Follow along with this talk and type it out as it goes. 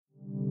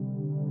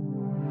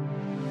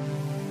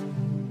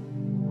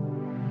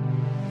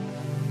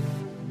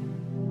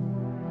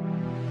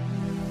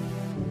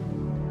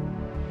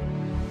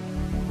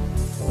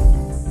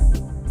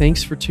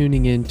Thanks for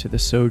tuning in to the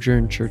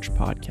Sojourn Church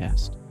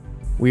podcast.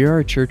 We are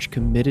a church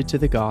committed to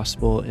the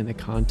gospel in the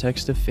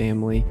context of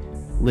family,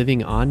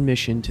 living on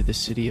mission to the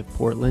city of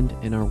Portland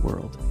and our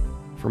world.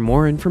 For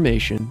more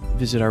information,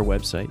 visit our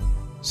website,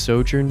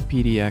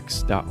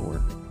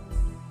 sojournpdx.org.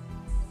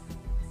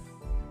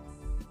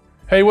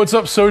 Hey, what's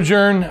up,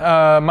 Sojourn?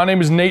 My name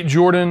is Nate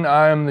Jordan.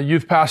 I am the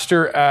youth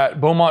pastor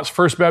at Beaumont's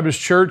First Baptist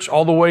Church,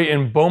 all the way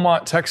in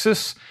Beaumont,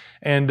 Texas.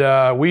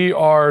 And we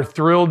are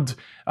thrilled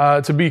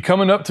to be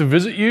coming up to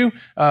visit you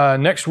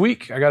next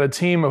week. I got a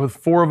team of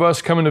 4 of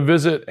us coming to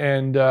visit,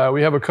 and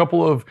we have a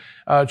couple of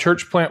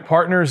church plant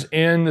partners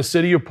in the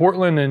city of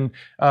Portland. And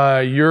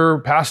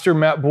your pastor,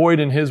 Matt Boyd,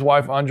 and his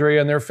wife,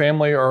 Andrea, and their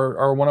family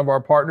are one of our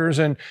partners.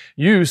 And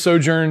you,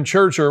 Sojourn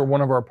Church, are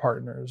one of our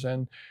partners.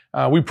 And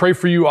we pray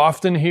for you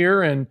often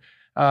here, and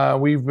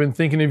we've been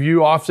thinking of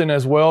you often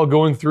as well,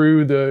 going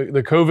through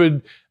the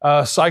COVID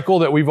cycle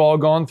that we've all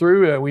gone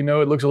through. We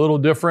know it looks a little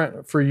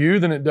different for you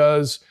than it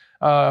does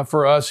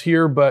for us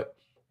here, but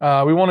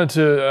we wanted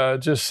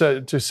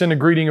to send a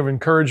greeting of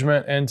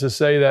encouragement and to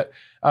say that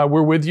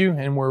we're with you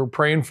and we're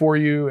praying for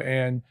you,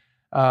 and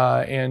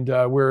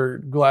we're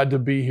glad to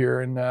be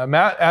here. And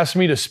Matt asked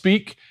me to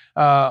speak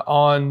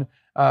on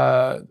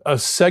a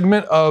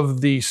segment of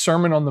the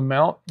Sermon on the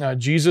Mount,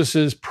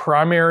 Jesus's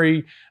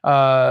primary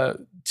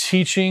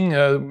teaching,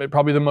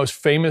 probably the most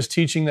famous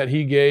teaching that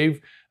he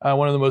gave,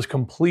 one of the most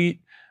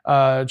complete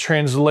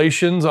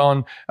translations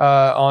on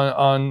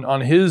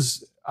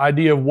his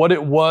idea of what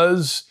it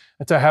was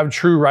to have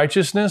true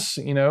righteousness.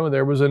 You know,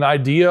 there was an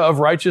idea of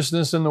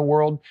righteousness in the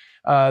world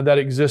that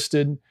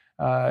existed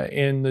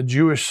in the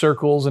Jewish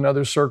circles and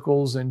other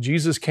circles, and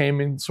Jesus came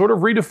and sort of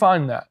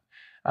redefined that.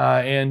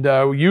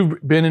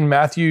 You've been in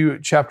Matthew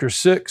chapter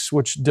 6,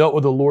 which dealt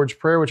with the Lord's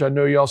Prayer, which I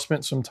know y'all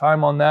spent some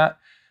time on that.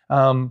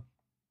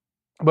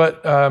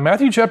 But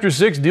Matthew chapter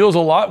 6 deals a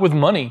lot with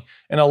money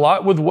and a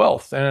lot with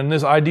wealth, and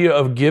this idea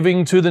of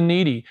giving to the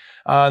needy,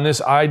 and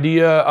this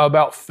idea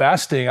about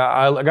fasting.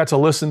 I got to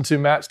listen to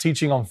Matt's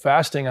teaching on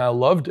fasting. I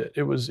loved it.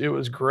 It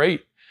was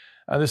great.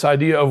 This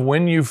idea of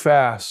when you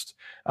fast,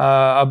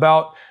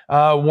 about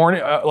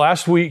warning.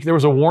 Last week there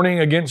was a warning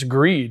against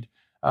greed,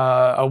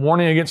 a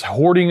warning against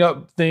hoarding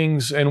up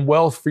things and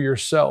wealth for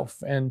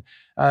yourself, and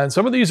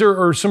some of these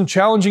are some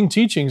challenging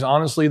teachings,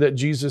 honestly, that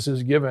Jesus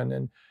has given.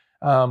 And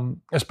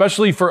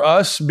especially for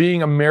us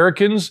being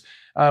Americans,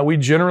 we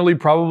generally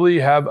probably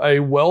have a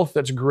wealth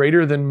that's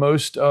greater than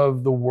most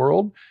of the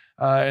world.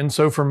 And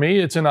so for me,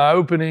 it's an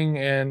eye-opening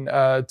and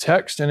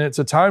text, and it's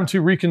a time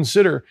to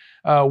reconsider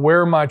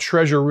where my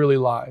treasure really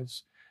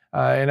lies.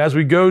 And as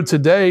we go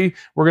today,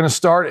 we're going to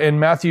start in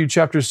Matthew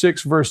chapter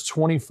 6, verse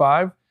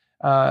 25,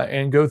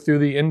 and go through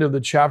the end of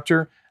the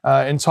chapter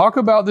and talk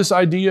about this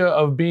idea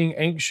of being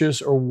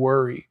anxious or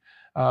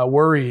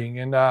worrying.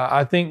 And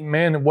I think,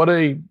 man, what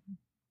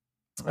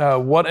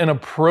an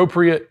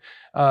appropriate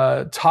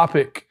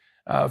topic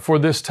for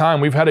this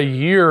time. We've had a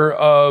year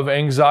of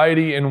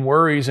anxiety and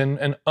worries and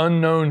an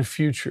unknown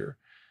future.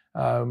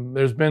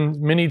 There's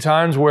been many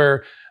times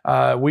where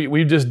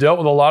we've just dealt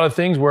with a lot of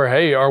things where,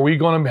 hey, are we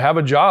going to have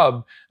a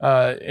job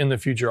in the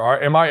future?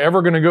 Am I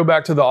ever going to go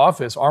back to the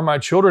office? Are my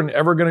children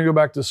ever going to go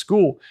back to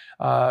school?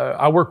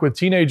 I work with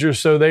teenagers,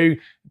 so they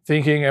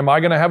thinking, am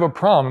I going to have a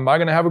prom? Am I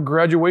going to have a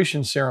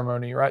graduation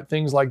ceremony? Right?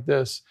 Things like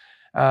this.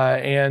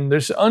 And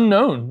there's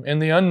unknown,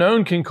 and the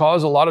unknown can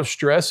cause a lot of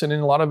stress and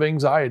a lot of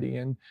anxiety.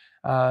 And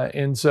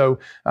so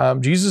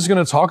Jesus is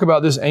going to talk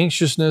about this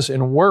anxiousness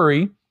and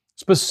worry,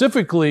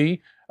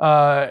 specifically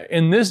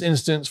in this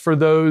instance for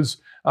those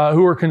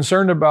who are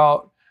concerned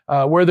about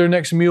where their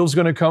next meal is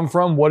going to come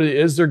from, what it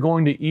is they're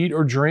going to eat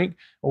or drink,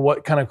 or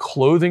what kind of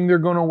clothing they're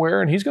going to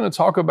wear. And he's going to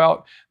talk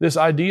about this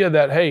idea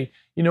that, hey,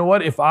 you know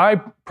what? If I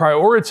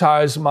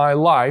prioritize my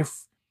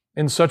life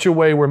in such a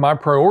way where my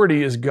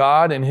priority is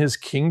God and His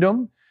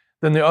kingdom,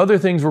 then the other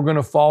things were going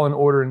to fall in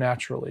order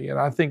naturally. And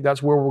I think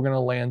that's where we're going to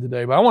land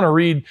today. But I want to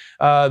read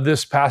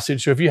this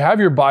passage. So if you have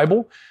your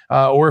Bible,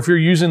 or if you're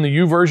using the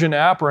YouVersion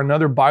app or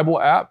another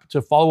Bible app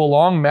to follow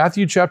along,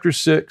 Matthew chapter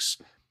 6,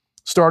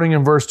 starting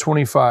in verse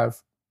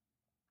 25.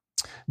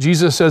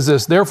 Jesus says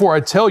this, "Therefore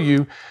I tell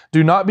you,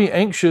 do not be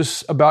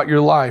anxious about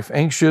your life."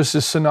 Anxious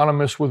is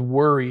synonymous with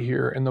worry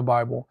here in the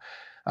Bible.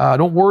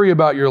 Don't worry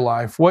about your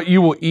life, what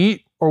you will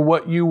eat or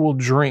what you will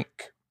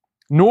drink,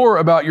 nor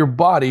about your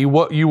body,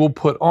 what you will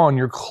put on,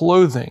 your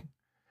clothing.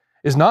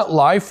 Is not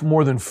life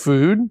more than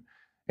food,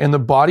 and the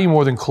body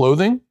more than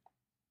clothing?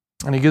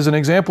 And he gives an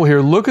example here.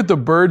 Look at the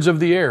birds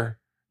of the air.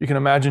 You can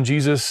imagine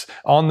Jesus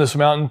on this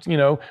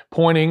mountain,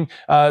 pointing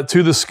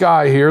to the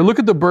sky here. Look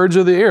at the birds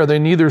of the air. They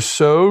neither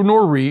sow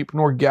nor reap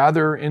nor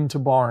gather into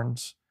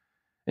barns,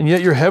 and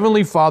yet your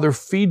heavenly Father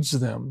feeds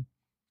them.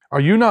 Are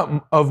you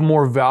not of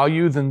more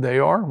value than they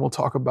are? We'll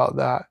talk about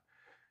that.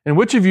 And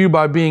which of you,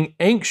 by being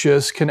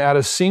anxious, can add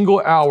a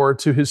single hour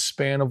to his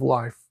span of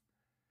life?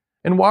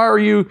 And why are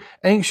you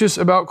anxious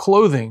about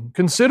clothing?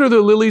 Consider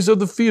the lilies of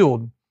the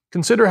field.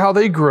 Consider how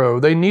they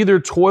grow. They neither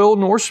toil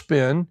nor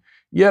spin.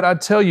 Yet I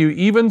tell you,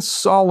 even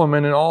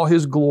Solomon in all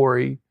his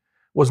glory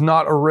was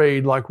not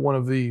arrayed like one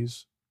of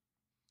these.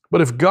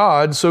 But if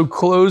God so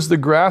clothes the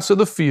grass of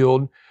the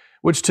field,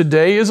 which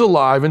today is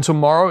alive and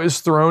tomorrow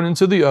is thrown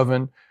into the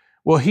oven,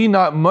 will he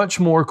not much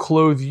more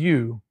clothe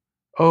you,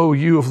 O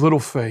you of little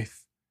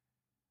faith?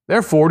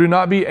 Therefore, do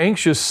not be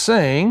anxious,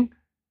 saying,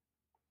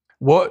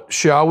 what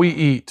shall we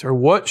eat? Or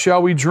what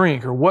shall we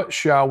drink? Or what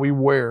shall we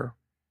wear?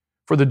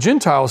 For the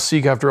Gentiles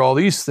seek after all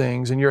these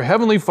things, and your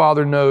heavenly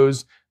Father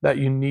knows that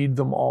you need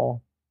them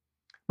all.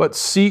 But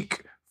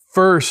seek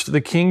first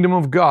the kingdom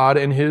of God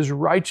and his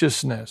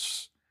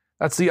righteousness.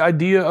 That's the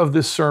idea of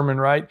this sermon,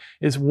 right?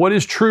 Is what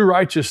is true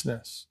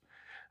righteousness?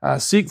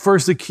 Seek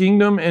first the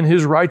kingdom and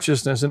his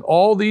righteousness, and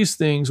all these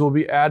things will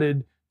be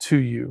added to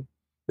you.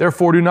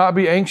 Therefore, do not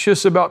be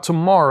anxious about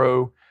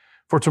tomorrow,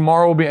 for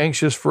tomorrow will be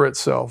anxious for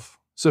itself.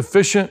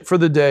 Sufficient for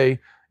the day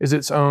is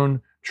its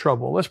own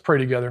trouble. Let's pray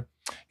together.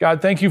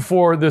 God, thank you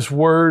for this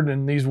word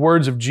and these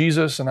words of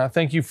Jesus. And I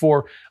thank you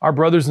for our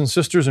brothers and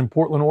sisters in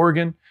Portland,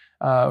 Oregon,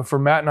 for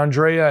Matt and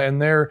Andrea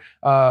and their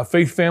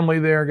faith family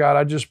there. God,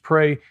 I just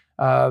pray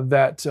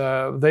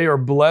that they are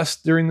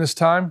blessed during this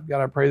time.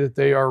 God, I pray that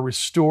they are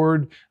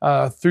restored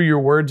through your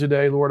word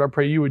today. Lord, I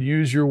pray you would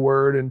use your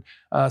word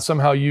and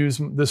somehow use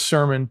this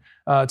sermon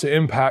to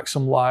impact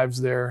some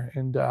lives there.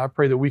 And I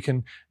pray that we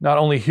can not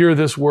only hear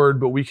this word,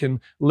 but we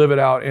can live it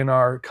out in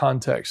our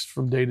context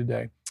from day to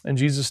day. In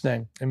Jesus'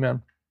 name,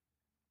 amen.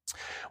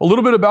 A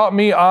little bit about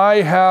me.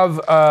 I have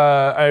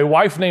a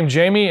wife named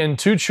Jamie and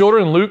 2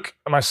 children. Luke,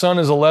 my son,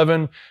 is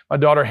 11. My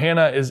daughter,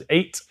 Hannah, is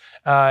 8.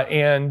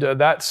 And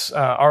that's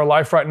our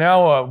life right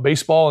now.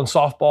 Baseball and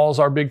softball is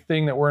our big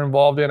thing that we're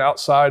involved in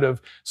outside of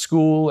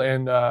school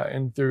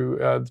and through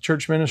the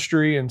church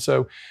ministry. And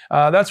so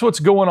that's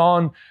what's going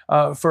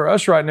on for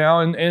us right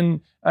now.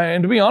 And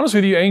to be honest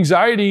with you,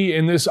 anxiety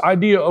and this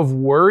idea of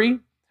worry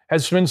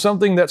has been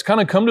something that's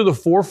kind of come to the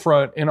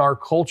forefront in our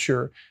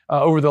culture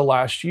over the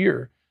last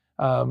year.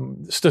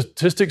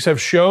 Statistics have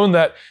shown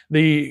that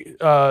the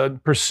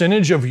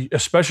percentage of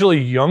especially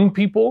young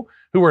people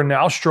who are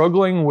now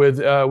struggling with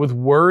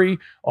worry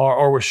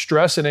or with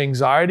stress and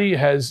anxiety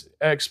has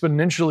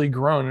exponentially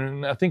grown.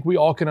 And I think we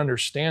all can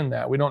understand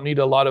that. We don't need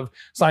a lot of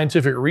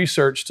scientific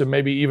research to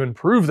maybe even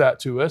prove that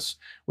to us.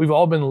 We've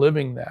all been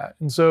living that.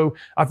 And so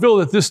I feel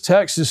that this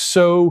text is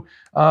so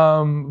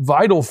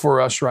vital for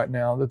us right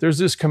now, that there's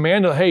this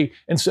command of, hey,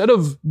 instead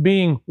of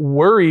being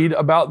worried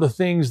about the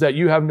things that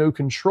you have no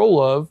control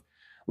of,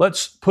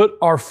 let's put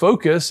our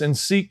focus and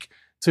seek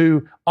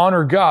to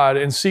honor God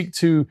and seek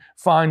to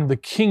find the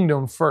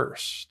kingdom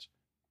first.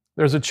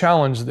 There's a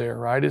challenge there,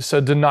 right? It's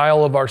a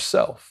denial of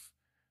ourself,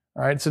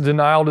 right? It's a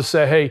denial to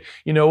say, hey,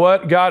 you know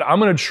what, God, I'm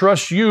going to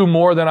trust you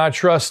more than I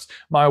trust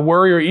my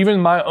worry or even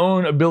my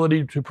own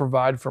ability to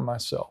provide for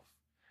myself.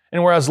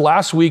 And whereas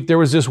last week there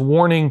was this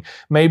warning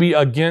maybe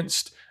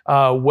against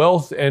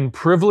wealth and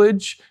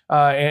privilege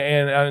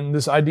and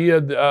this idea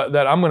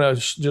that I'm going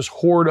to just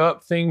hoard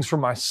up things for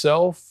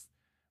myself,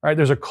 right?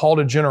 There's a call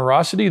to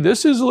generosity.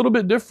 This is a little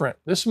bit different.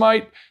 This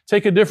might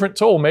take a different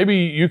toll. Maybe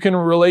you can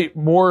relate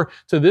more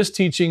to this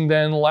teaching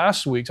than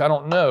last week's. I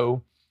don't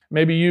know.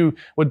 Maybe you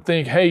would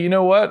think, hey, you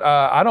know what?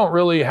 I don't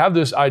really have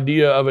this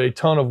idea of a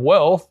ton of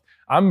wealth.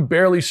 I'm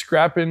barely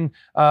scraping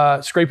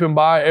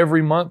by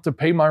every month to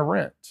pay my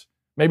rent.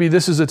 Maybe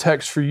this is a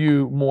text for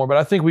you more, but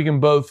I think we can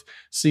both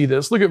see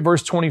this. Look at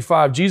verse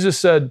 25. Jesus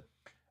said,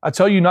 I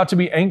tell you not to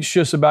be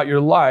anxious about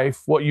your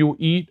life, what you will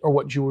eat or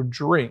what you will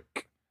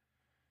drink.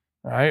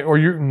 Right?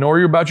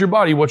 Nor about your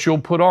body, what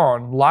you'll put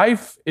on.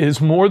 Life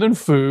is more than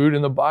food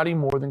and the body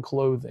more than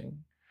clothing.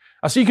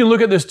 So you can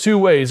look at this 2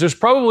 ways. There's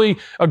probably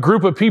a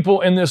group of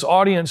people in this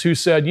audience who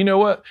said, you know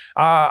what,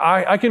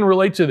 I can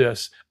relate to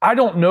this. I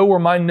don't know where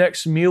my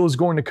next meal is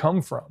going to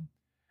come from.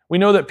 We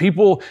know that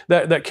people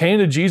that came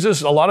to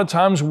Jesus a lot of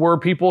times were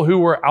people who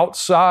were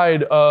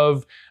outside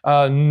of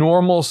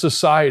normal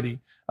society.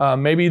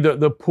 Maybe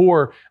the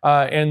poor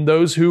and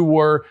those who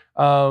were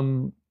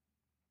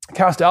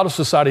cast out of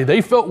society,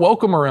 they felt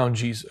welcome around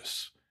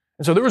Jesus.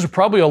 And so there was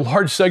probably a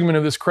large segment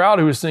of this crowd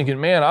who was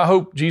thinking, man, I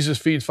hope Jesus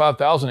feeds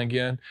 5,000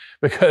 again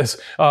because,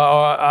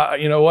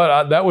 you know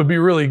what, that would be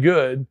really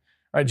good.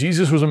 Right?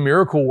 Jesus was a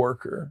miracle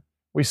worker.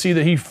 We see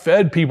that he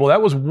fed people.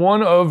 That was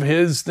one of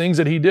his things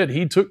that he did.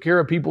 He took care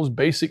of people's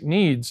basic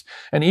needs.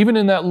 And even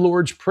in that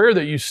Lord's Prayer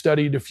that you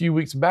studied a few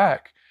weeks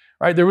back,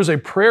 right, there was a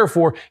prayer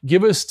for,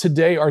 give us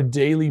today our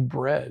daily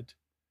bread.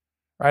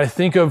 I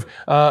think of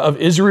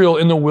Israel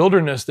in the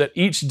wilderness, that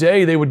each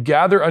day they would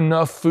gather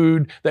enough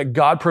food that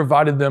God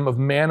provided them of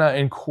manna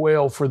and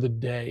quail for the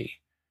day,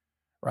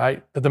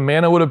 right? That the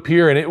manna would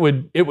appear and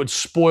it would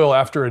spoil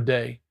after a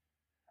day,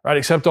 right?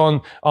 Except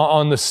on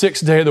the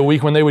 6th day of the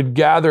week when they would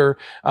gather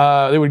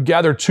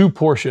 2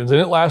 portions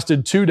and it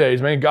lasted 2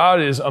 days. Man, God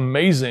is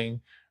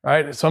amazing,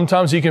 right?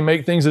 Sometimes he can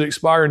make things that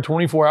expire in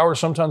 24 hours,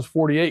 sometimes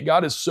 48.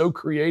 God is so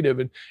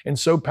creative and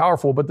so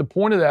powerful. But the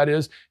point of that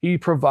is he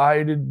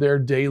provided their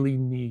daily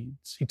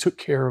needs. He took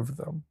care of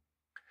them.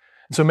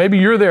 So maybe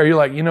you're there, you're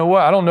like, you know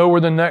what? I don't know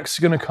where the next is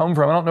going to come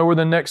from. I don't know where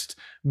the next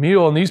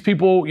meal. And these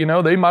people,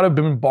 they might have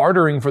been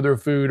bartering for their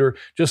food or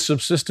just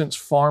subsistence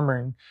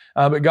farming.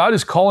 But God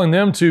is calling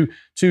them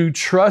to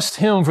trust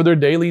Him for their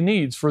daily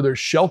needs, for their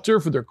shelter,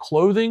 for their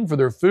clothing, for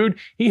their food.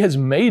 He has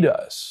made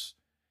us.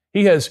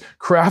 He has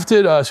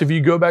crafted us. If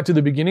you go back to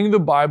the beginning of the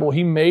Bible,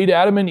 He made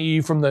Adam and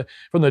Eve from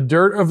the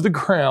dirt of the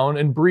ground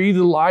and breathed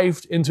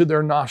life into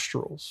their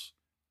nostrils.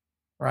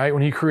 Right?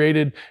 When He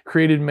created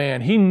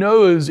man, He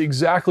knows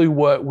exactly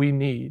what we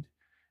need,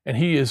 and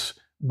He is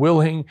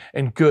willing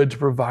and good to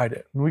provide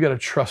it. And we got to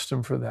trust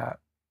Him for that.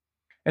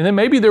 And then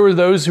maybe there were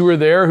those who were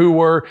there who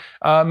were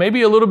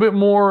maybe a little bit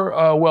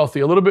more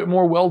wealthy, a little bit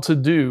more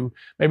well-to-do.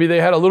 Maybe they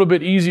had a little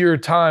bit easier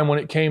time when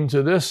it came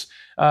to this.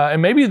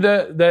 And maybe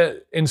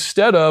that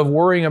instead of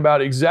worrying about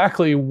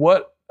exactly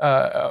what,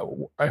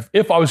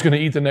 if I was going to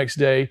eat the next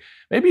day,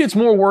 maybe it's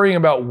more worrying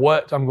about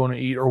what I'm going to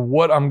eat or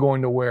what I'm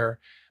going to wear.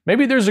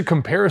 Maybe there's a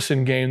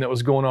comparison game that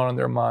was going on in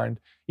their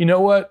mind. You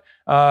know what?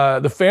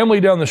 The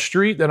family down the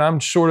street that I'm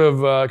sort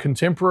of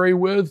contemporary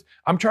with,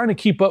 I'm trying to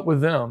keep up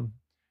with them.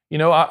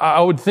 I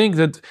would think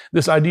that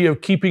this idea of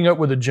keeping up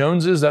with the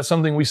Joneses, that's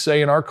something we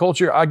say in our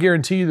culture. I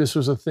guarantee you this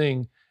was a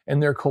thing in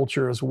their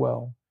culture as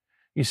well.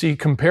 You see,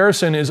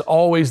 comparison is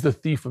always the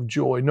thief of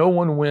joy. No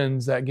one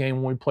wins that game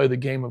when we play the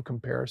game of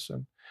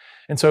comparison.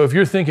 And so if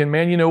you're thinking,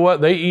 man, you know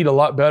what? They eat a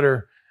lot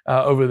better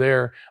over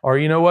there, or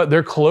you know what,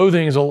 their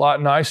clothing is a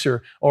lot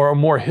nicer or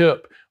more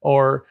hip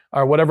or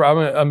whatever.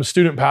 I'm a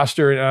student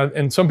pastor,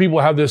 and some people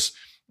have this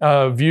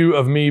view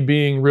of me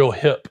being real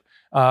hip,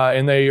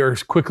 and they are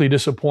quickly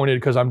disappointed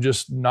because I'm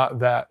just not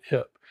that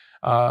hip.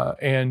 But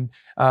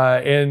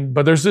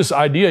there's this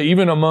idea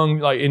even among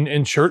like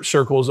in church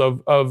circles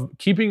of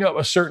keeping up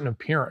a certain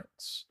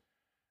appearance.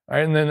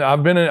 Right? And then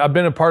I've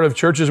been a part of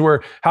churches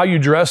where how you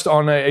dressed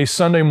on a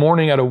Sunday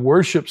morning at a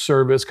worship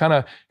service kind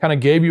of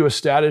gave you a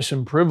status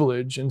and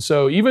privilege. And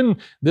so even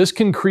this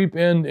can creep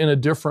in a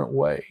different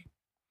way.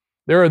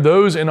 There are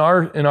those in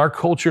our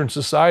culture and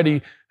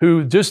society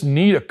who just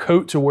need a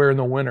coat to wear in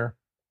the winter.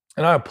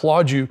 And I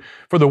applaud you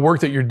for the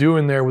work that you're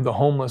doing there with the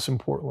homeless in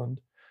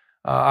Portland.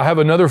 I have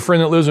another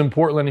friend that lives in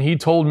Portland, and he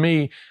told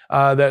me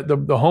that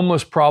the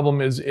homeless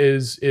problem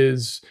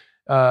is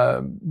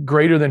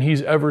greater than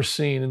he's ever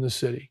seen in the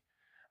city.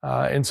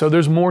 And so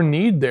there's more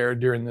need there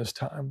during this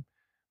time.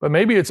 But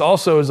maybe it's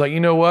also is like, you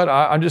know what,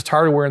 I'm just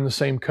tired of wearing the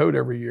same coat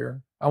every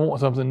year. I want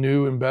something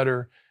new and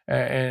better.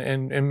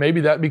 And maybe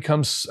that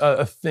becomes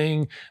a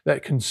thing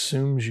that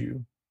consumes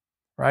you,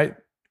 right?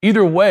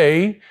 Either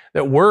way,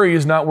 that worry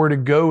is not where to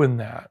go in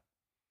that,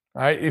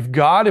 right? If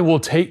God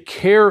will take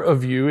care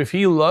of you, if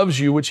He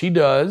loves you, which He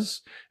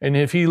does, and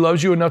if He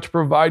loves you enough to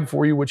provide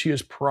for you, which He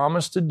has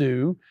promised to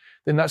do,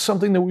 then that's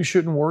something that we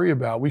shouldn't worry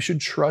about. We should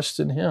trust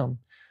in Him.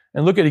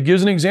 And look at, He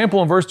gives an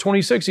example in verse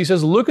 26. He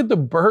says, look at the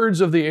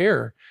birds of the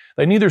air.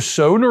 They neither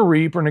sow nor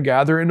reap nor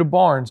gather into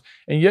barns,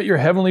 and yet your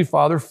heavenly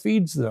Father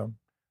feeds them.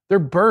 They're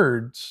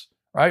birds,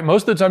 right?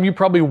 Most of the time you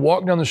probably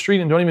walk down the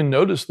street and don't even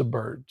notice the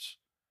birds.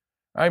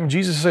 Right? And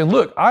Jesus is saying,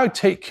 look, I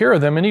take care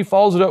of them. And He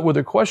follows it up with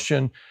a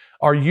question,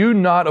 are you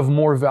not of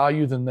more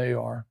value than they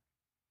are?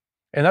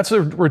 And that's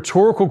a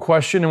rhetorical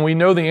question, and we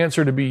know the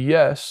answer to be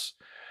yes.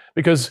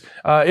 Because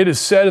it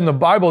is said in the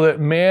Bible that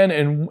man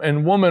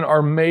and woman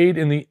are made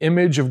in the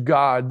image of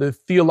God. The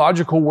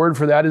theological word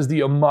for that is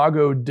the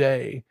imago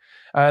Dei.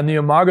 And the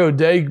imago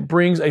Dei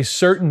brings a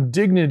certain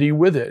dignity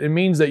with it. It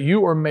means that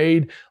you are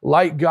made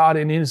like God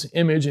in His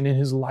image and in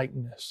His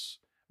likeness.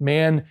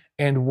 Man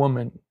and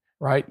woman,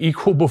 right?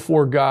 Equal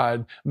before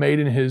God, made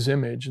in His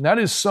image. And that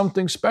is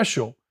something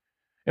special.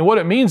 And what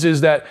it means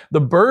is that the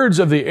birds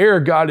of the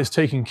air God is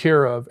taking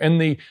care of, and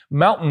the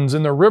mountains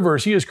and the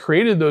rivers, He has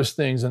created those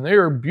things, and they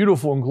are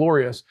beautiful and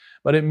glorious.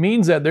 But it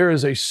means that there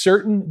is a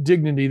certain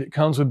dignity that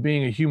comes with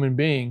being a human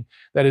being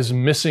that is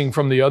missing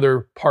from the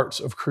other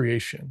parts of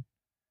creation.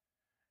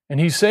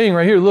 And He's saying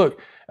right here, look,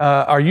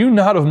 are you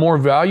not of more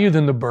value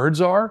than the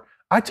birds are?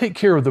 I take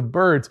care of the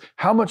birds.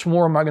 How much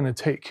more am I going to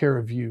take care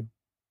of you?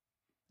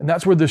 And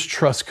that's where this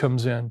trust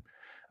comes in.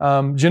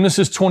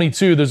 Genesis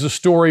 22, there's a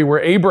story where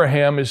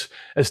Abraham is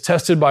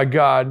tested by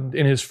God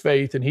in his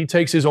faith, and he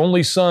takes his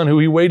only son, who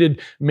he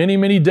waited many,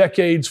 many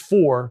decades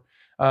for.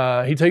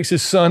 He takes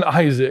his son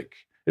Isaac,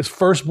 his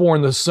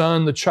firstborn, the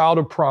son, the child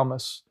of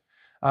promise.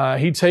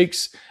 He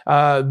takes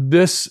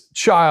this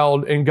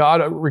child, and God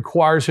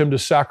requires him to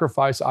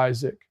sacrifice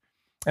Isaac.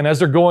 And as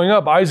they're going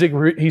up, Isaac,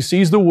 he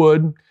sees the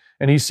wood,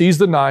 and he sees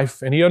the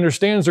knife, and he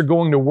understands they're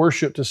going to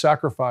worship, to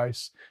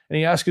sacrifice. And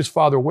he asks his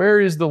father,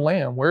 where is the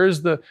lamb? Where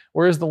is the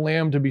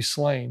lamb to be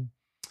slain?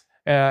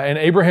 And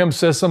Abraham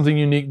says something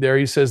unique there.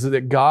 He says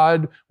that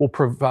God will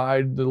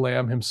provide the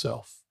lamb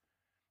Himself.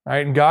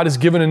 Right? And God is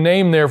given a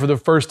name there for the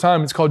first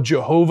time. It's called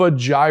Jehovah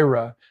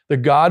Jireh, the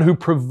God who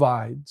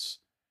provides.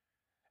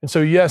 And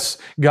so yes,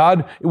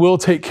 God will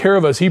take care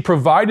of us. He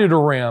provided a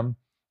ram,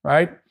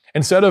 right?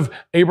 Instead of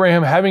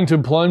Abraham having to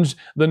plunge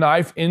the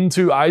knife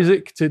into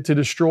Isaac to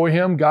destroy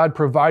him, God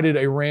provided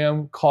a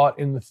ram caught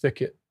in the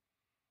thicket.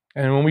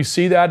 And when we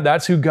see that,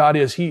 that's who God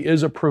is. He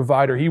is a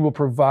provider. He will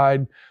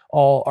provide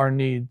all our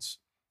needs.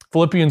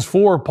 Philippians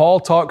 4, Paul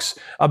talks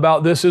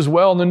about this as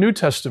well in the New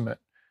Testament,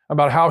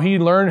 about how he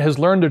has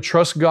learned to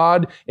trust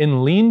God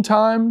in lean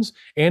times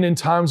and in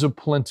times of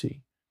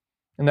plenty.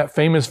 In that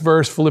famous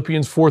verse,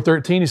 Philippians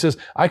 4:13, he says,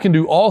 I can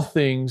do all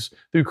things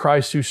through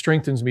Christ who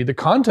strengthens me. The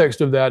context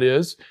of that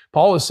is,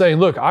 Paul is saying,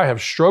 look, I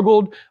have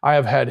struggled, I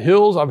have had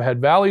hills, I've had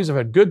valleys, I've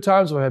had good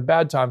times, I've had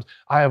bad times.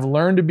 I have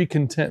learned to be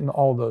content in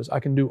all those. I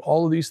can do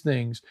all of these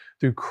things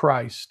through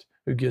Christ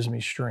who gives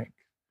me strength.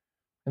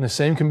 And the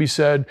same can be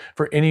said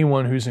for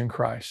anyone who's in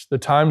Christ. The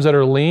times that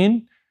are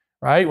lean,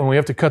 right, when we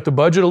have to cut the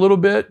budget a little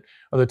bit,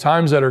 or the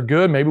times that are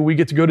good, maybe we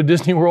get to go to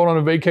Disney World on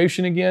a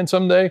vacation again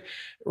someday,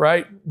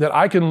 right? That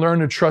I can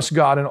learn to trust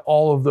God in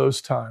all of those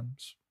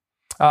times.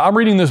 I'm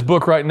reading this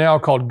book right now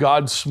called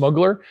God's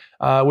Smuggler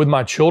with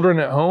my children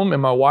at home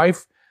and my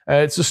wife.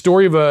 It's the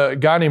story of a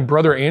guy named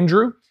Brother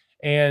Andrew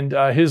and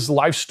his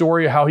life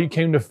story, how he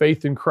came to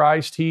faith in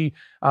Christ. He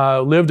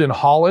lived in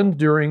Holland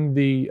during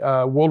the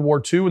World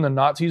War II when the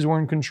Nazis were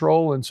in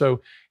control. And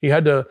so he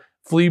had to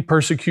flee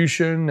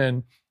persecution,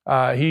 and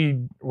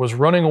he was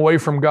running away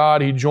from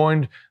God. He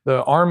joined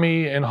the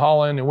army in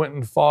Holland and went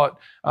and fought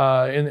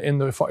in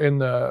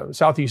the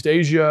Southeast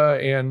Asia.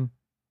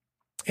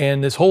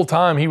 And this whole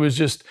time he was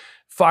just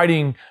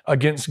fighting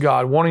against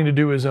God, wanting to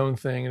do his own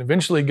thing. And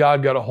eventually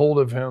God got a hold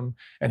of him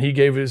and he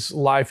gave his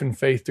life and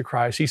faith to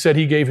Christ. He said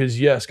he gave his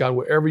yes. God,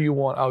 whatever you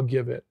want, I'll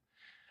give it.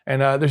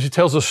 And he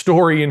tells a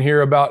story in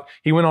here about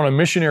he went on a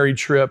missionary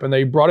trip and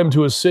they brought him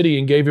to a city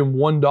and gave him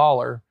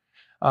 $1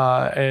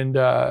 and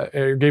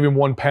gave him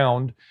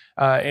 £1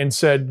 and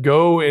said,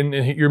 go. And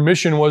your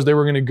mission was they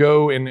were going to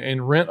go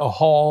and rent a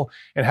hall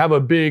and have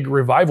a big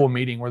revival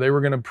meeting where they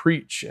were going to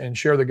preach and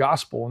share the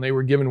gospel. And they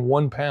were given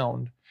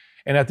 £1.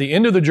 And at the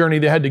end of the journey,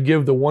 they had to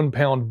give the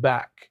 £1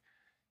 back.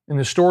 And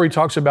the story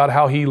talks about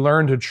how he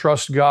learned to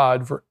trust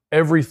God for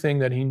everything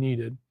that he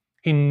needed.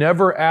 He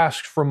never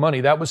asked for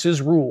money. That was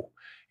his rule.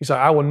 He said,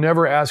 I will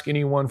never ask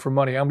anyone for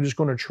money. I'm just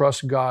going to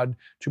trust God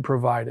to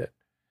provide it.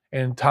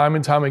 And time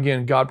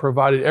again, God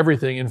provided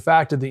everything. In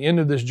fact, at the end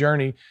of this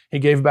journey, he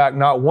gave back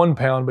not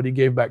 £1, but he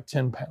gave back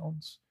 10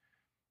 pounds.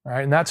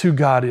 Right? And that's who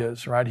God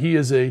is, right? He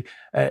is a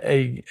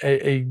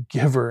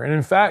giver. And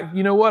in fact,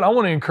 you know what? I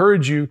want to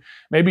encourage you,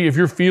 maybe if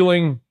you're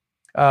feeling,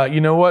 you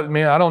know what,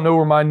 man, I don't know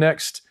where my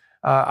next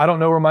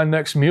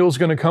meal is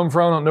going to come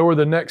from. I don't know where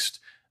the next,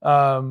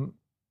 a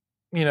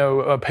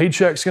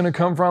paycheck's going to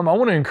come from. I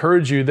want to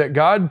encourage you that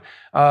God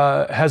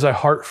has a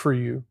heart for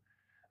you.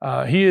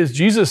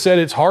 Jesus said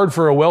it's hard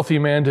for a wealthy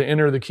man to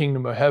enter the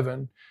kingdom of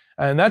heaven.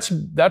 And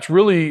that's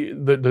really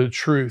the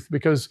truth,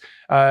 because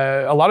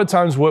a lot of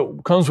times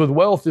what comes with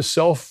wealth is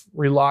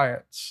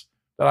self-reliance,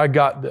 that I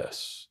got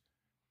this.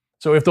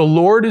 So if the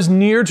Lord is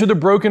near to the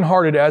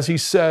brokenhearted, as he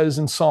says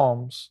in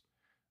Psalms,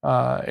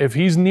 if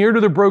he's near to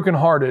the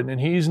brokenhearted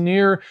and he's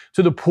near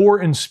to the poor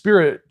in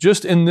spirit,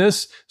 just in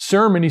this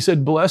sermon, he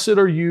said, blessed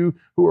are you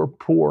who are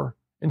poor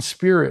in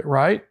spirit,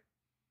 right?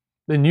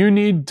 Then you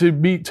need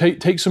to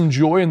take some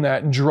joy in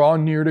that and draw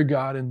near to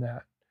God in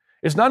that.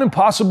 It's not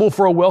impossible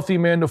for a wealthy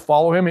man to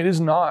follow him. It is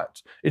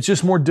not. It's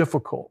just more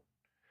difficult.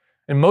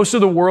 In most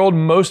of the world,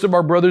 most of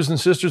our brothers and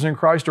sisters in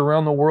Christ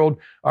around the world,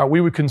 we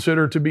would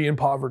consider to be in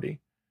poverty.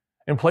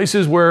 In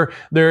places where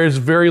there is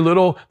very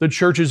little, the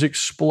church is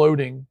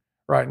exploding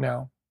right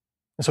now.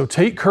 And so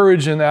take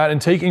courage in that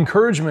and take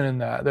encouragement in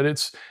that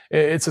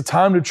it's a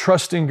time to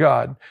trust in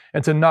God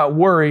and to not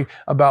worry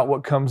about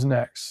what comes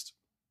next.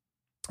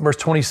 Verse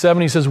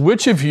 27, he says,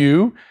 which of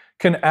you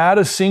can add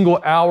a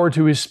single hour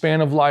to his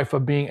span of life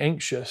of being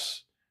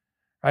anxious?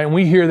 Right? And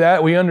we hear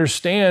that, we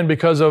understand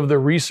because of the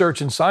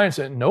research and science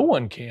that no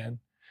one can.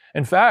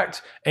 In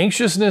fact,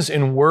 anxiousness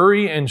and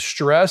worry and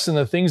stress and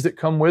the things that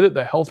come with it,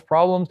 the health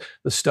problems,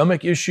 the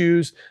stomach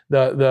issues,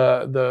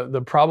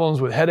 the problems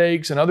with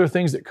headaches and other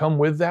things that come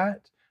with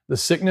that, the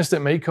sickness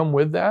that may come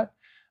with that,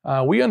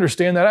 we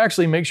understand that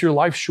actually makes your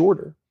life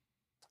shorter.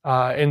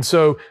 And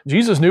so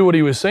Jesus knew what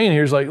he was saying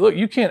here. He's like, look,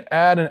 you can't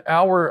add an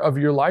hour of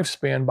your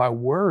lifespan by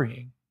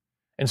worrying.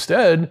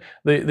 Instead,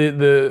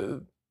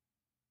 the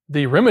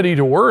remedy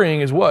to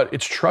worrying is what?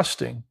 It's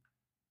trusting.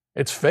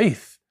 It's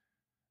faith.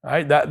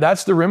 Right?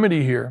 That's the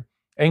remedy here.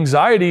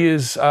 Anxiety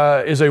is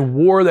a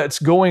war that's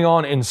going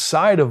on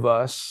inside of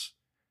us,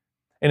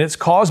 and it's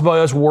caused by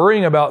us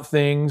worrying about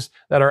things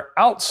that are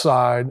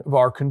outside of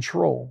our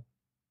control.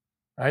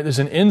 Right? There's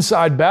an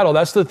inside battle.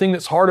 That's the thing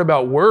that's hard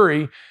about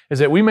worry, is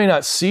that we may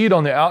not see it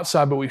on the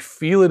outside, but we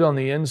feel it on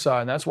the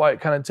inside. And that's why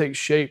it kind of takes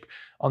shape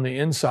on the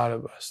inside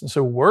of us. And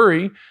so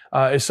worry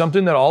is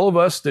something that all of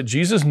us, that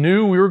Jesus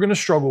knew we were going to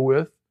struggle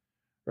with,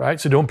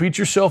 right? So don't beat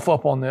yourself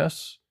up on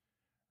this,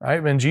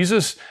 right? And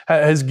Jesus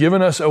has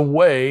given us a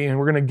way, and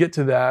we're going to get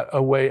to that,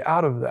 a way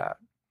out of that.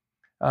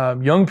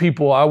 Young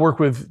people, I work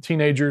with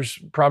teenagers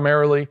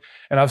primarily,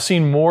 and I've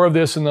seen more of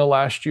this in the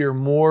last year,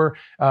 more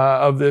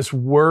of this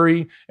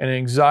worry and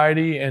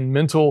anxiety and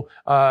mental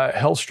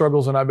health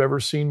struggles than I've ever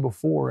seen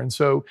before. And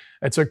so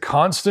it's a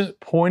constant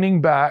pointing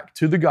back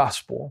to the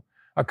gospel,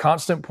 a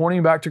constant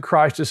pointing back to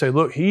Christ to say,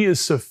 look, he is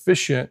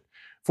sufficient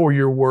for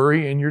your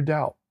worry and your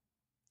doubt.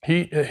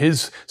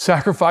 His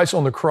sacrifice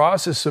on the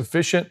cross is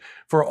sufficient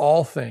for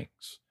all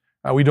things.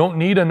 We don't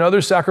need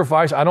another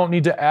sacrifice. I don't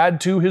need to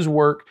add to his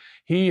work.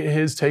 He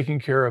is taking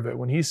care of it.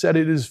 When he said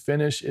it is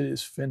finished, it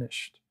is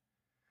finished.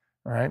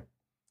 All right.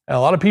 And a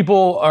lot of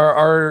people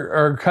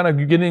are kind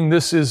of getting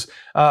this is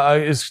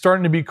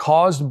starting to be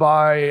caused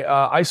by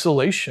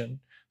isolation.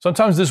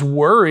 Sometimes this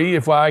worry,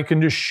 if I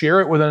can just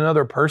share it with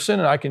another person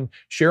and I can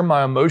share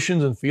my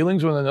emotions and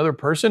feelings with another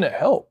person, it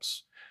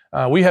helps.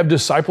 We have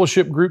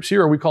discipleship groups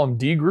here, or we call them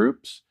D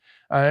groups,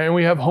 and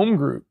we have home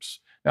groups.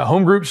 Now,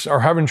 home groups are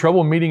having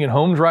trouble meeting in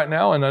homes right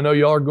now, and I know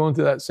y'all are going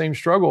through that same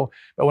struggle.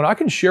 But when I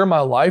can share my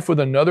life with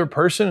another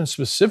person, and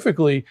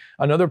specifically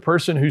another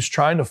person who's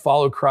trying to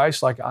follow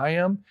Christ like I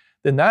am,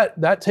 then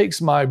that takes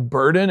my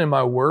burden and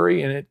my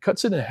worry, and it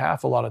cuts it in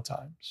half a lot of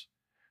times.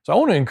 So I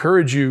want to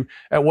encourage you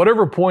at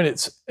whatever point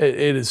it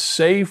is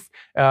safe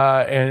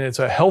and it's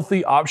a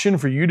healthy option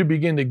for you to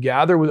begin to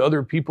gather with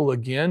other people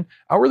again.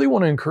 I really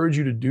want to encourage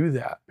you to do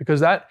that because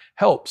that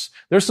helps.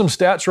 There's some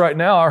stats right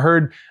now. I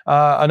heard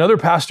another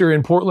pastor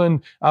in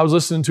Portland. I was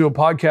listening to a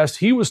podcast.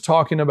 He was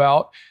talking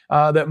about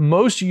that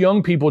most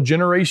young people,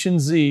 Generation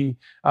Z,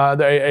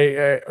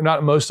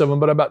 not most of them,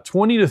 but about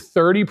 20 to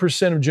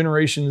 30% of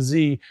Generation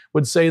Z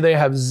would say they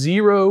have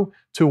 0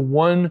 to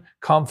 1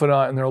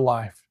 confidant in their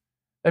life.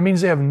 That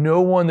means they have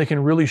no one they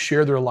can really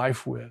share their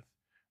life with,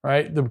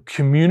 right? The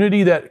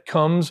community that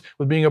comes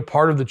with being a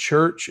part of the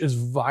church is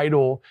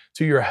vital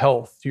to your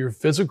health, to your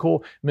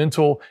physical,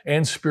 mental,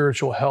 and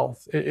spiritual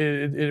health.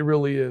 It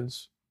really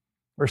is.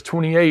 Verse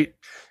 28,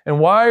 and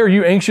why are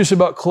you anxious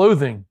about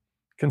clothing?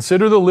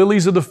 Consider the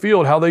lilies of the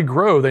field, how they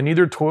grow. They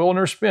neither toil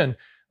nor spin.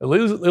 The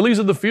lilies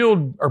of the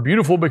field are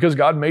beautiful because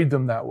God made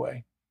them that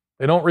way.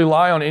 They don't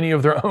rely on any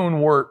of their own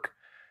work.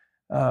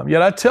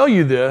 Yet I tell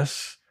you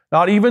this,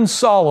 not even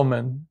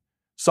Solomon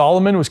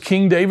was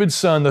King David's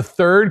son, the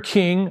third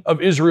king of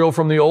Israel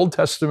from the Old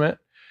Testament,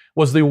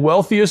 was the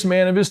wealthiest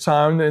man of his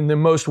time and the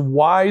most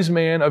wise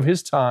man of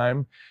his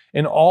time,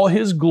 and all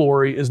his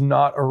glory is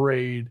not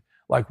arrayed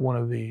like one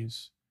of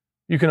these.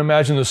 You can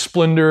imagine the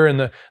splendor and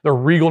the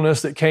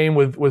regalness that came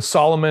with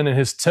Solomon and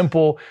his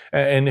temple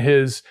and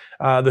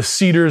the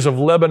cedars of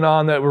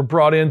Lebanon that were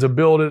brought in to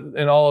build it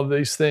and all of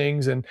these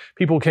things. And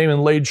people came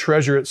and laid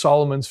treasure at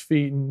Solomon's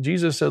feet. And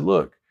Jesus said,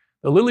 look,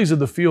 the lilies of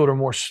the field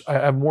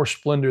have more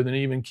splendor than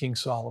even King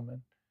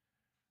Solomon,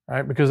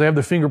 right? Because they have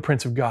the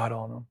fingerprints of God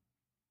on them.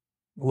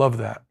 Love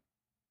that.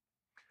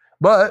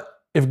 But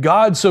if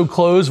God so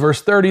clothes,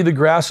 verse 30, the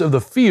grass of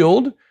the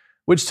field,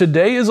 which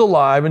today is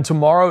alive and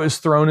tomorrow is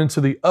thrown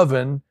into the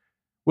oven,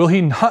 will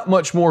he not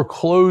much more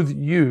clothe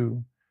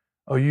you,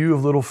 O you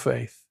of little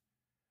faith?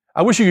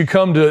 I wish you could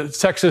come to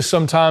Texas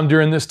sometime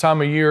during this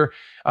time of year.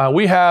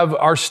 We have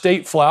our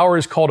state flower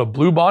is called a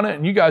bluebonnet,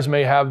 and you guys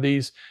may have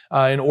these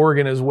in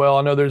Oregon as well.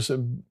 I know there's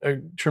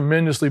a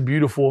tremendously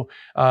beautiful,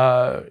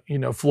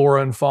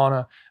 flora and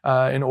fauna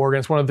in Oregon.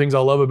 It's one of the things I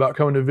love about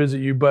coming to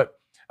visit you. But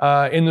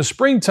in the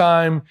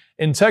springtime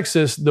in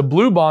Texas, the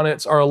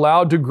bluebonnets are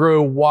allowed to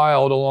grow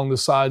wild along the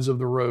sides of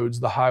the roads,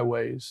 the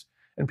highways.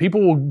 And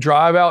people will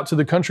drive out to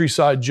the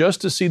countryside just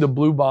to see the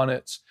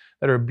bluebonnets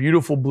that are a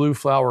beautiful blue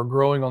flower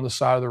growing on the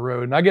side of the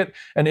road. And I get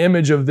an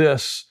image of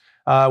this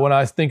when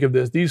I think of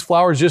this. These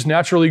flowers just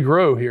naturally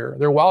grow here.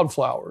 They're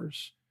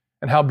wildflowers.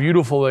 And how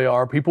beautiful they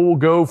are. People will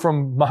go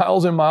from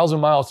miles and miles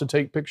and miles to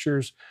take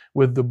pictures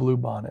with the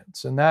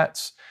bluebonnets. And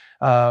that's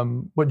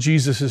what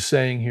Jesus is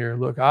saying here.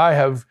 Look, I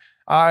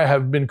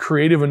have been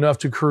creative enough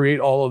to create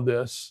all of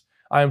this.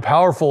 I am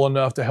powerful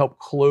enough to help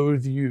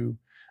clothe you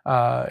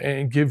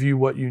and give you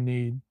what you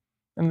need.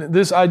 And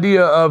this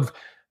idea of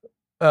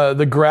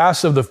the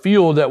grass of the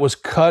field that was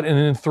cut and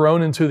then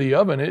thrown into the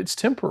oven, it's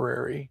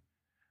temporary.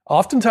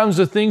 Oftentimes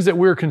the things that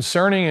we're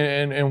concerning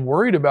and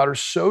worried about are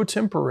so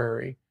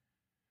temporary,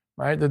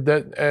 right?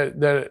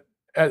 That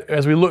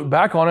as we look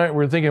back on it,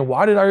 we're thinking,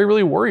 why did I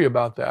really worry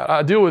about that?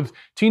 I deal with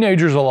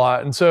teenagers a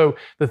lot. And so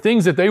the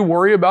things that they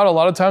worry about a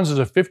lot of times as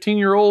a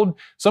 15-year-old,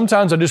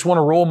 sometimes I just want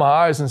to roll my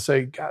eyes and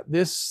say, God,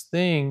 this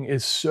thing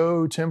is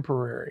so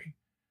temporary.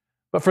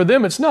 But for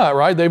them, it's not,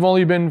 right? They've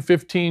only been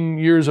 15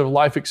 years of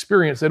life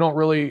experience. They don't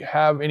really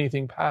have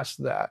anything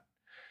past that.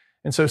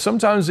 And so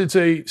sometimes it's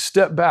a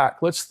step back.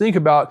 Let's think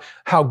about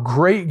how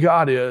great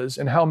God is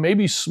and how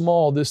maybe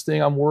small this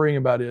thing I'm worrying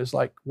about is,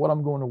 like what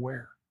I'm going to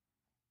wear.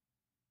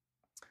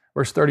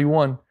 Verse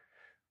 31,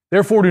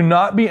 therefore do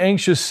not be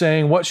anxious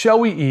saying, what shall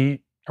we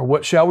eat, or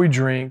what shall we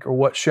drink, or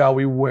what shall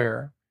we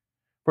wear?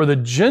 For the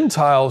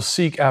Gentiles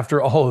seek after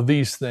all of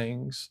these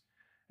things,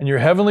 and your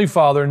heavenly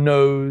Father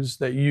knows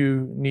that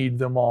you need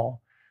them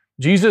all.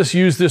 Jesus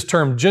used this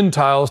term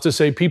Gentiles to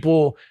say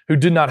people who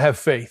did not have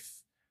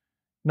faith,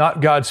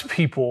 not God's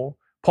people.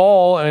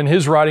 Paul, in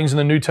his writings in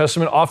the New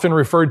Testament, often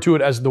referred to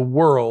it as the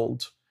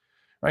world.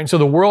 Right? So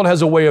the world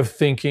has a way of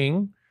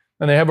thinking,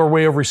 and they have a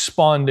way of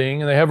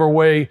responding, and they have a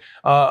way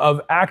of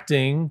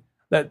acting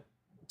that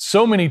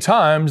so many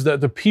times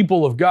that the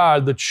people of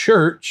God, the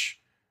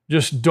church,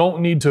 just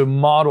don't need to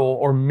model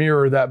or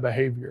mirror that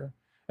behavior.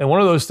 And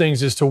one of those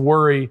things is to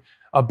worry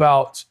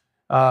about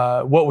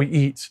what we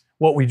eat,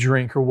 what we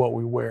drink or what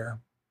we wear.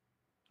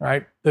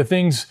 Right? The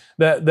things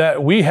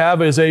that we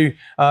have is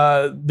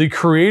the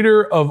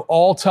creator of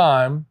all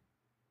time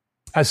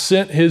has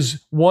sent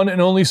his one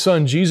and only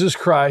Son, Jesus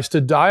Christ,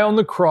 to die on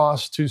the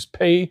cross to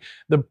pay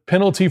the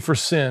penalty for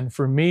sin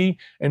for me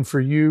and for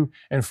you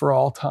and for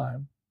all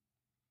time.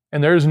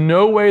 And there's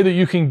no way that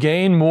you can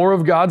gain more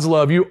of God's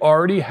love. You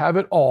already have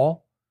it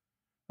all,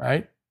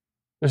 right?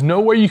 There's no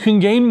way you can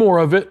gain more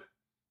of it.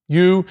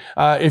 You,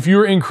 if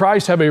you're in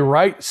Christ, have a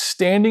right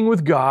standing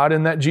with God,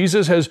 and that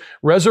Jesus has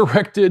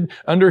resurrected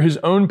under his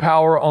own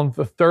power on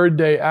the third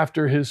day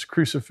after his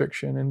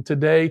crucifixion. And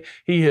today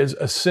he has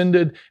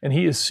ascended and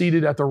he is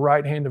seated at the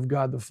right hand of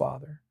God the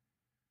Father.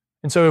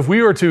 And so if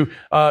we were to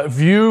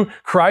view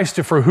Christ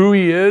for who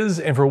he is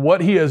and for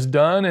what he has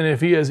done, and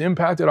if he has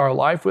impacted our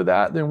life with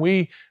that, then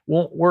we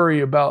won't worry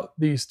about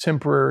these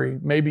temporary,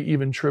 maybe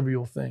even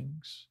trivial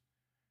things.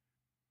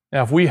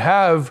 Now, if we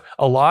have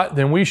a lot,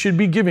 then we should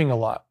be giving a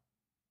lot.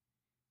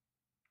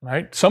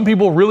 Right? Some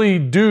people really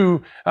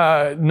do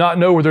not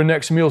know where their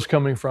next meal is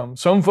coming from.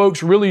 Some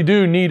folks really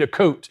do need a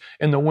coat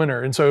in the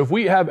winter. And so if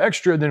we have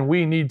extra, then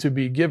we need to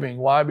be giving.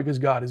 Why? Because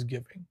God is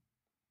giving.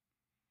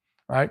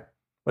 Right?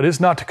 But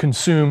it's not to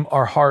consume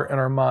our heart and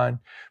our mind.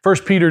 1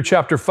 Peter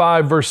chapter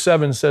 5, verse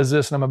 7 says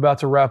this, and I'm about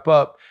to wrap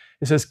up.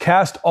 It says,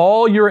 cast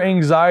all your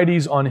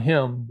anxieties on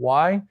him.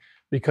 Why?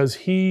 Because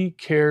he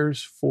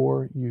cares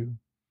for you.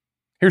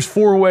 Here's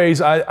 4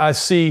 ways I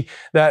see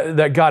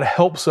that God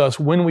helps us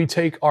when we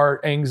take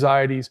our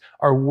anxieties,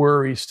 our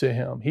worries to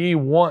him. He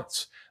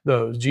wants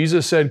those.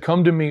 Jesus said,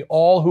 come to me,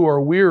 all who are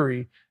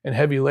weary and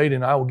heavy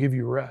laden, I will give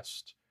you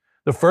rest.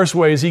 The first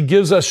way is he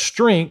gives us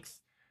strength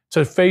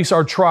to face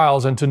our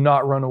trials and to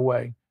not run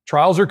away.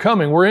 Trials are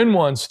coming. We're in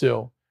one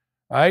still,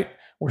 right?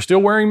 We're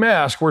still wearing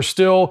masks. We're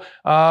still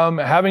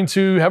having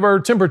to have our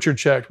temperature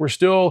checked. We're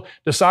still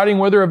deciding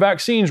whether a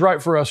vaccine's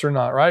right for us or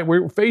not, right?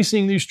 We're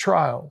facing these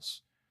trials.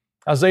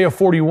 Isaiah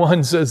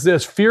 41 says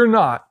this, fear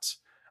not,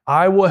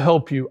 I will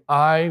help you.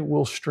 I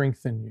will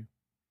strengthen you.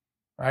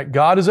 Right?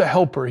 God is a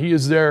helper. He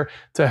is there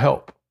to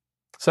help.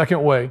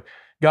 Second way,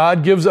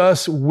 God gives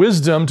us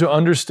wisdom to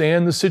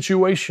understand the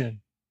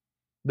situation.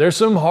 There's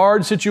some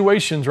hard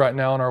situations right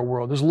now in our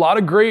world. There's a lot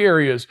of gray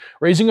areas.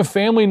 Raising a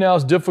family now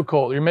is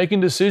difficult. You're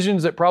making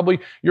decisions that probably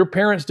your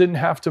parents didn't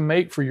have to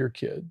make for your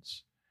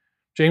kids.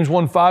 James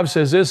 1:5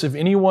 says this, if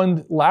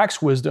anyone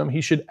lacks wisdom,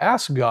 he should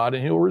ask God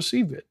and he'll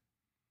receive it.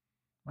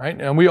 Right?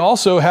 And we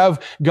also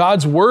have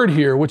God's word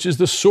here, which is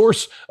the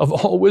source of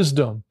all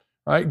wisdom,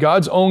 right?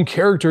 God's own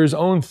character, his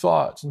own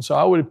thoughts. And so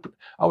I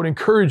would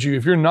encourage you,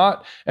 if you're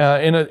not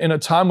in a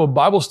time of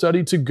Bible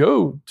study, to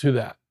go to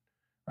that.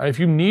 Right? If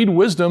you need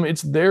wisdom,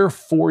 it's there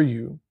for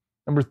you.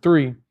 Number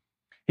 3,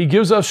 he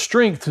gives us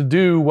strength to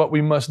do what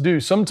we must do.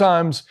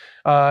 Sometimes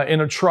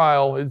in a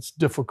trial, it's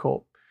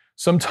difficult.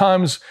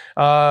 Sometimes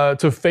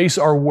to face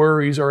our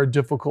worries are a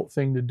difficult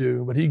thing to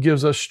do, but he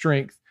gives us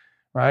strength.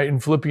 Right? In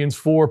Philippians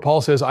 4,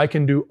 Paul says, I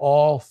can do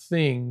all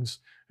things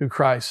through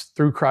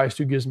Christ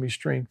who gives me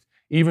strength,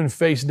 even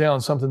face down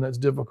something that's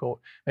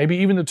difficult, maybe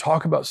even to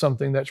talk about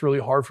something that's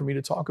really hard for me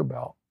to talk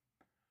about.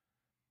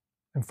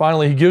 And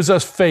finally, he gives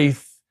us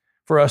faith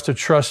for us to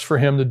trust for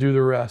him to do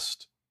the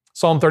rest.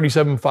 Psalm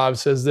 37:5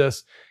 says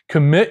this,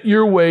 commit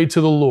your way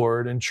to the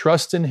Lord and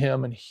trust in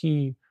him and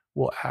he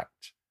will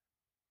act.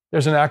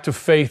 There's an act of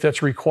faith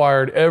that's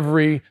required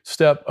every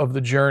step of the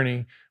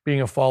journey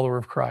being a follower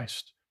of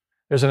Christ.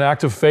 There's an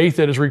act of faith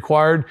that is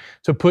required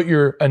to put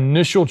your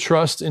initial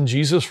trust in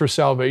Jesus for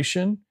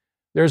salvation.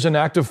 There's an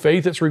act of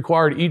faith that's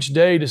required each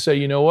day to say,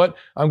 you know what?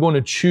 I'm going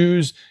to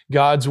choose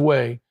God's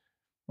way.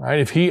 Right?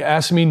 If he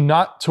asks me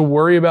not to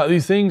worry about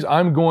these things,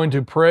 I'm going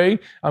to pray.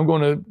 I'm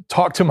going to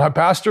talk to my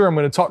pastor. I'm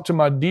going to talk to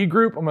my D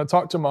group. I'm going to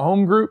talk to my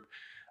home group.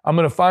 I'm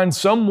going to find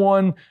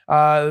someone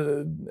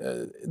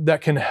that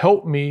can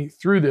help me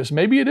through this.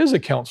 Maybe it is a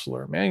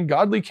counselor. Man,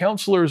 godly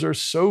counselors are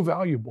so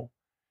valuable.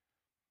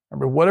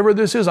 Remember, whatever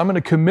this is, I'm going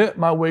to commit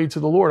my way to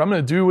the Lord. I'm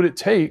going to do what it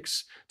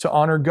takes to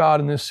honor God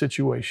in this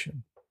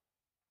situation.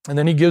 And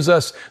then he gives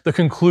us the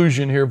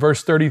conclusion here,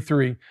 verse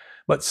 33.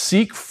 But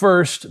seek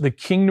first the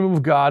kingdom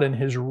of God and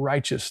his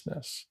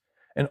righteousness,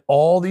 and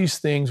all these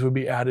things will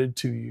be added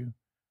to you.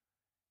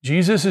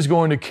 Jesus is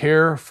going to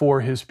care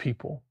for his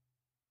people.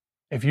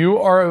 If you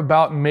are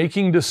about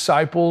making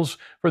disciples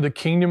for the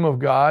kingdom of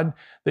God,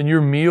 then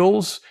your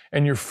meals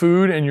and your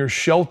food and your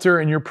shelter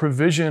and your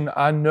provision,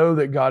 I know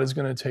that God is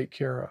going to take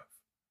care of.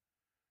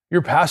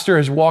 Your pastor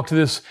has walked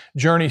this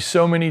journey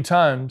so many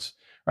times,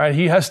 right?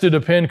 He has to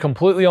depend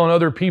completely on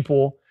other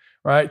people,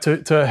 right,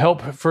 to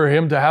help for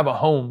him to have a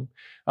home,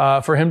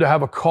 for him to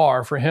have a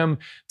car, for him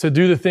to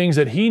do the things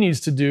that he needs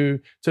to do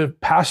to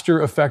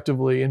pastor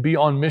effectively and be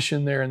on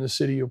mission there in the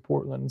city of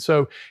Portland. And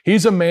so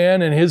he's a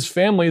man and his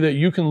family that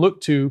you can look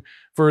to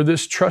for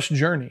this trust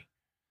journey.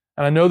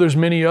 And I know there's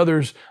many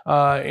others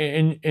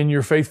in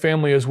your faith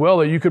family as well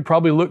that you could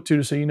probably look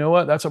to say, you know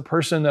what, that's a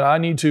person that I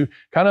need to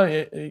kind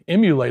of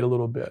emulate a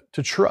little bit,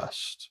 to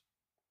trust.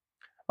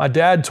 My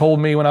dad told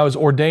me when I was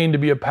ordained to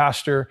be a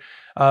pastor,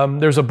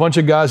 there's a bunch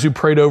of guys who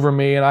prayed over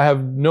me, and I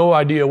have no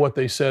idea what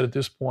they said at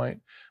this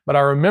point. But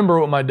I remember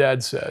what my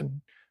dad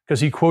said,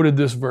 because he quoted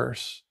this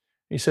verse.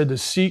 He said to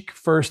seek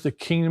first the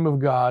kingdom of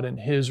God and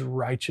his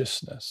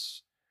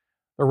righteousness.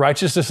 The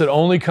righteousness that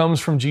only comes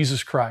from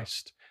Jesus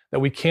Christ, that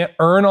we can't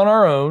earn on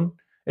our own.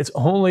 It's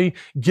only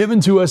given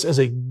to us as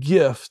a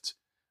gift,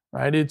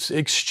 right? It's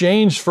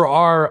exchanged for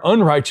our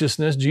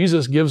unrighteousness.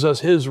 Jesus gives us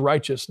his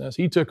righteousness.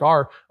 He took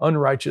our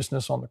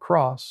unrighteousness on the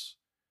cross,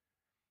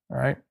 all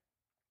right?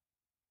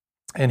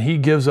 And he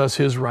gives us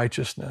his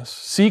righteousness.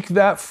 Seek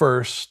that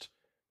first,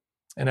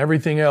 and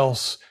everything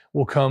else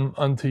will come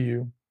unto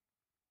you.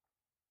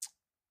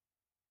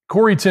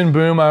 Corrie ten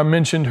Boom, I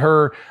mentioned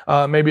her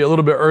maybe a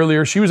little bit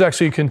earlier. She was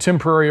actually a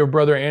contemporary of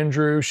Brother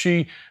Andrew.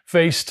 She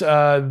faced she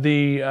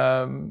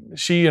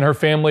and her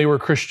family were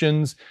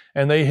Christians,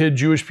 and they hid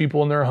Jewish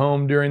people in their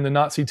home during the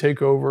Nazi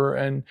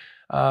takeover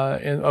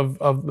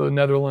of the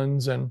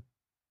Netherlands. And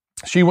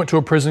she went to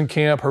a prison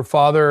camp, her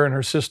father and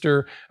her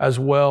sister as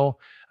well,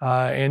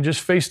 and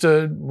just faced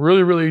a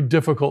really, really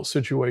difficult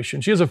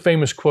situation. She has a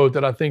famous quote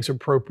that I think is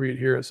appropriate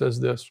here. It says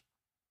this: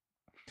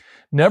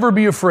 "Never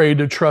be afraid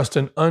to trust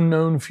an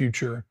unknown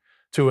future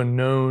to a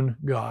known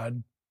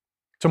God."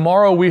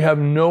 Tomorrow we have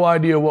no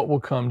idea what will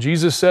come.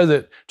 Jesus says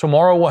that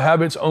tomorrow will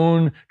have its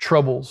own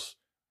troubles.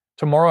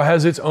 Tomorrow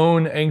has its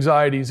own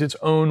anxieties, its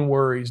own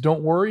worries.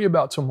 Don't worry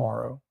about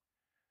tomorrow.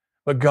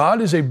 But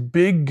God is a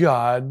big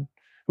God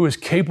who is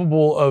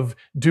capable of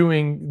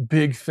doing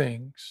big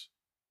things.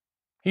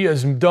 He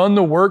has done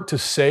the work to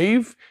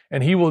save,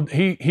 and he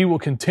will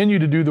continue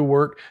to do the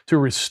work to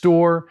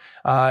restore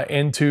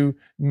and to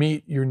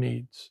meet your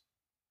needs.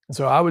 And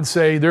so I would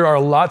say there are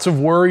lots of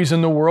worries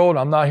in the world.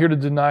 I'm not here to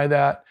deny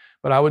that,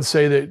 but I would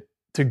say that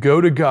to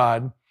go to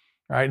God,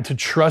 right, and to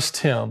trust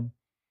him.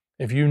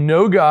 If you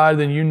know God,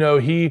 then you know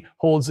he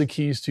holds the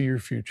keys to your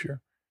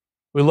future.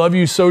 We love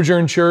you,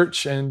 Sojourn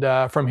Church, and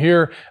from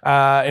here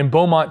in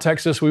Beaumont,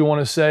 Texas, we want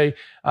to say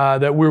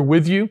that we're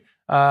with you.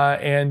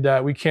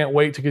 And we can't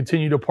wait to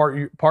continue to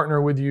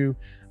partner with you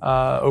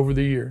over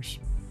the years.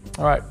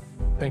 All right.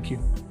 Thank you.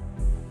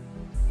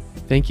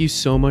 Thank you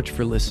so much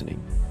for listening.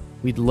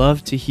 We'd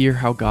love to hear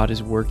how God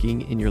is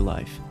working in your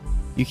life.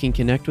 You can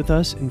connect with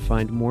us and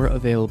find more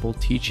available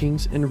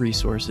teachings and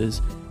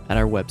resources at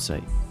our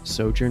website,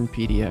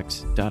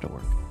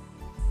 sojournpdx.org.